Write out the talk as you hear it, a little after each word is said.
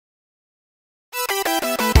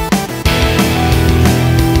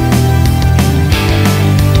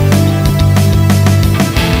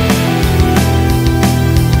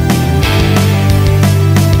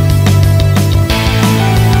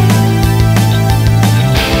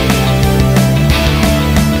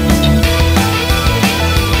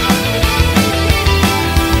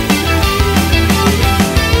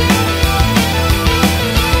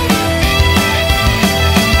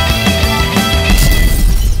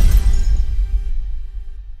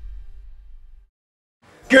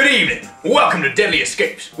Good evening. Welcome to Deadly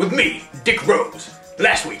Escapes with me, Dick Rose.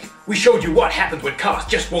 Last week, we showed you what happens when cars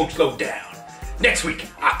just won't slow down. Next week,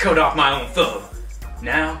 I cut off my own thumb.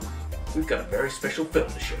 Now, we've got a very special film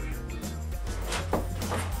to show you.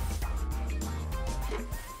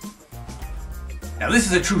 Now this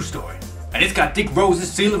is a true story, and it's got Dick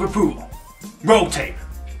Rose's seal of approval. Roll tape.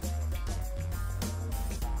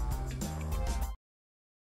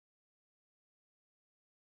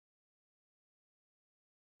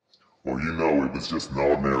 Well, you know, it was just an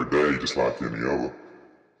ordinary day, just like any other.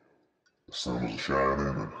 The sun was shining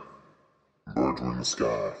and birds were in the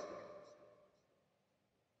sky.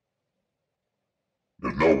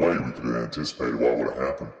 There's no way we could have anticipated what would have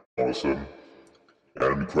happened. All of a sudden,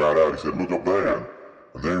 Adam cried out. He said, "Look up there."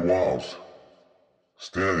 And there he was,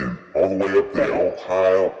 standing all the way up there, all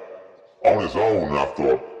high up, on his own. And I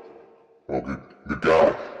thought, well, good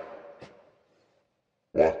God,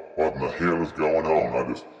 what in the hell is going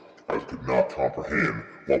on? I just could not comprehend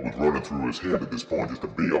what was running through his head at this point, just to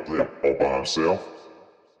be up there all by himself.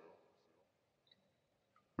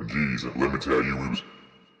 And geez, let me tell you,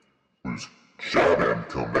 we was shouting at him to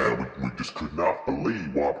come down. We just could not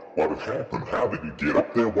believe what had happened. How did he get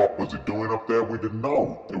up there? What was he doing up there? We didn't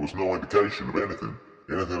know. There was no indication of anything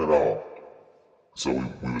at all. So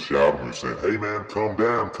we were shouting, we were saying, "Hey man, come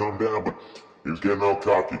down. But he was getting all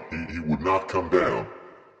cocky. He would not come down.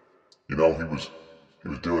 You know, he was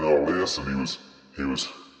doing all this, and he was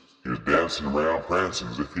dancing around, prancing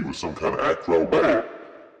as if he was some kind of acrobat.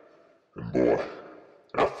 And boy,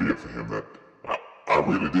 I feared for him. That I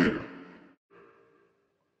really did.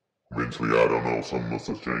 Eventually, I don't know, some must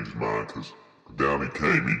have changed his mind, because down he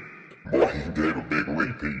came. He gave a big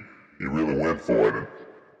leap. He really went for it,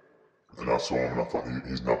 and I saw him, and I thought,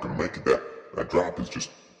 he's not going to make it. That drop is just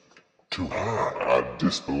too high. I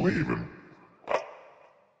disbelieve him.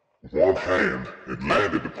 One hand had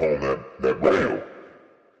landed upon that rail,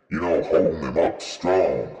 you know, holding him up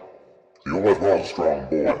strong. He always was a strong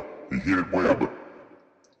boy. He hit it well, but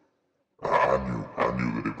I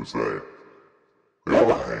knew that it was there. The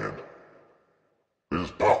other hand, in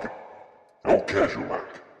his pocket, all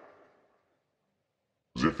casual-like,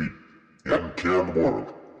 as if he hadn't cared in the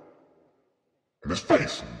world. And his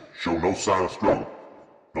face showed no sign of struggle,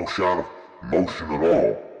 no sign of emotion at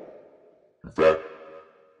all. In fact,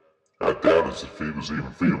 I doubt as if he was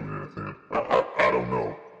even feeling anything. I don't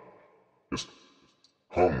know. Just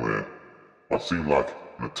hung there, what seemed like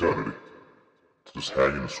an eternity, just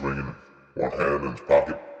hanging and swinging, one hand in his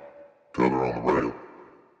pocket, the other on the rail.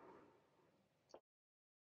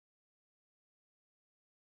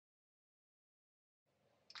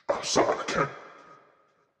 I'm sorry, I can't.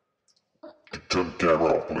 Turn the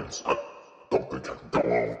camera off, please. I don't think I can go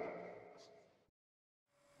on.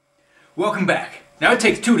 Welcome back. Now it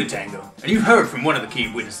takes two to tango, and you've heard from one of the key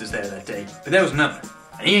witnesses there that day, but there was another,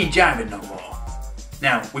 and he ain't jiving no more.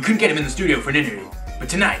 Now, we couldn't get him in the studio for an interview, but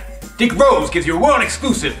tonight, Dick Rose gives you a world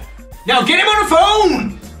exclusive. Now get him on the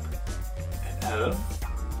phone! Hello?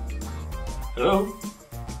 Hello?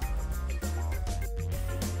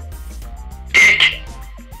 Dick!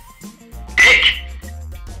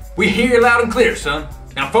 We hear you loud and clear, son.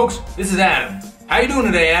 Now folks, this is Adam. How you doing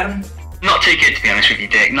today, Adam? Not too good, to be honest with you,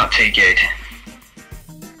 Dick. Not too good.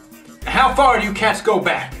 How far do you cats go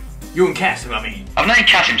back? You and Kasim, I mean. I've known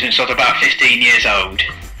Kasim since I was about 15 years old.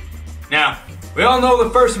 Now, we all know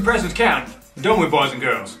that first impressions count, don't we, boys and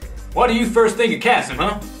girls? What do you first think of Kasim,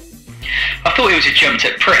 huh? I thought he was a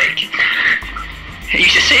jumped-up prick. He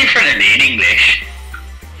used to sit in front of me in English,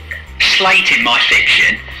 slating my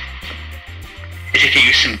fiction, as if he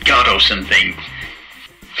was some god or something.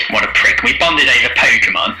 What a prick. We bonded over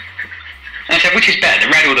Pokemon. And I said, which is better,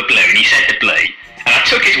 the red or the blue? And he said the blue. And I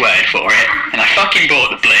took his word for it, and I fucking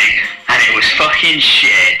bought the blue, and it was fucking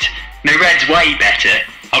shit. The red's way better.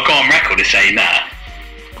 I'll go on record as saying that.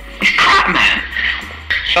 It's crap, man.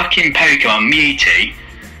 Fucking Pokemon, Mewtwo.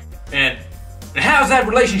 And how's that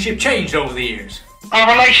relationship changed over the years?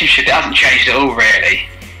 Our relationship, it hasn't changed at all, really.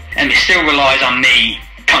 And it still relies on me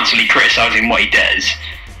constantly criticising what he does.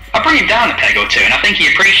 I bring him down a peg or two, and I think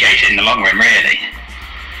he appreciates it in the long run, really.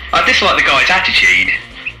 I dislike the guy's attitude.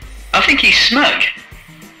 I think he's smug.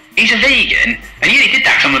 He's a vegan, and he only did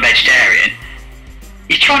that because I'm a vegetarian.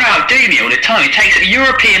 He's trying to outdo me all the time. He takes up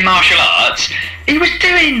European martial arts. He was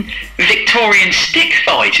doing Victorian stick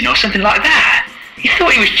fighting or something like that. He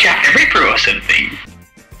thought he was Jack the Ripper or something.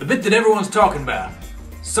 The bit that everyone's talking about.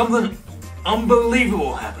 Something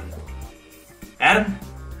unbelievable happened. Adam,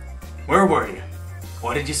 where were you?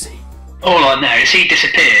 What did you see? All I know is he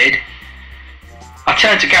disappeared. I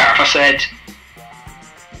turned to Gareth, I said,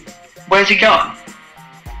 "Where's he gone?"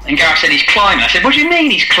 And Gareth said he's climbing. I said, what do you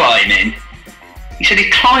mean he's climbing? He said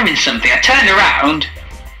he's climbing something. I turned around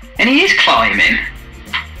and he is climbing.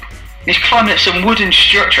 He's climbing up some wooden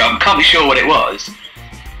structure. I can't be sure what it was.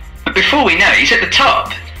 But before we know it, he's at the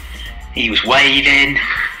top. He was waving,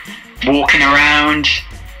 walking around.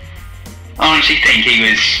 I honestly think he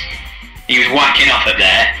was whacking off up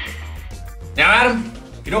there. Now, Adam,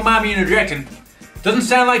 if you don't mind me interjecting, doesn't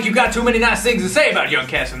sound like you've got too many nice things to say about young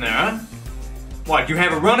Kasim there, huh? What, you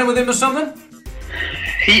have a run-in with him or something?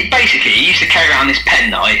 He used to carry around this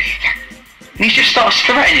penknife, and he just starts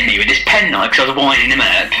threatening me with this penknife because I was winding him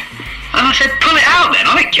up. And I said, pull it out then,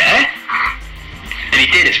 I don't care. And he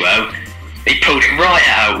did as well. He pulled it right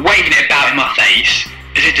out, waving it about in my face,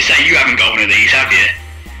 as if to say, you haven't got one of these, have you?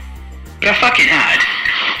 But I fucking had.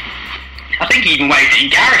 I think he even waved it in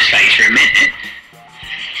Gareth's face for a minute.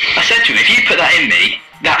 I said to him, if you put that in me,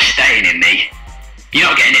 that's staying in me. You're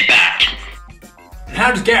not getting it back. And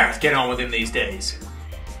how does Gareth get on with him these days?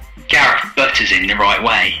 Gareth butters him the right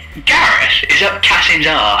way. Gareth is up Kasim's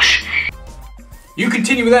arse. You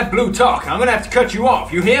continue with that blue talk, I'm gonna have to cut you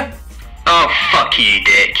off, you hear? Oh, fuck you,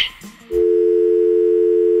 dick.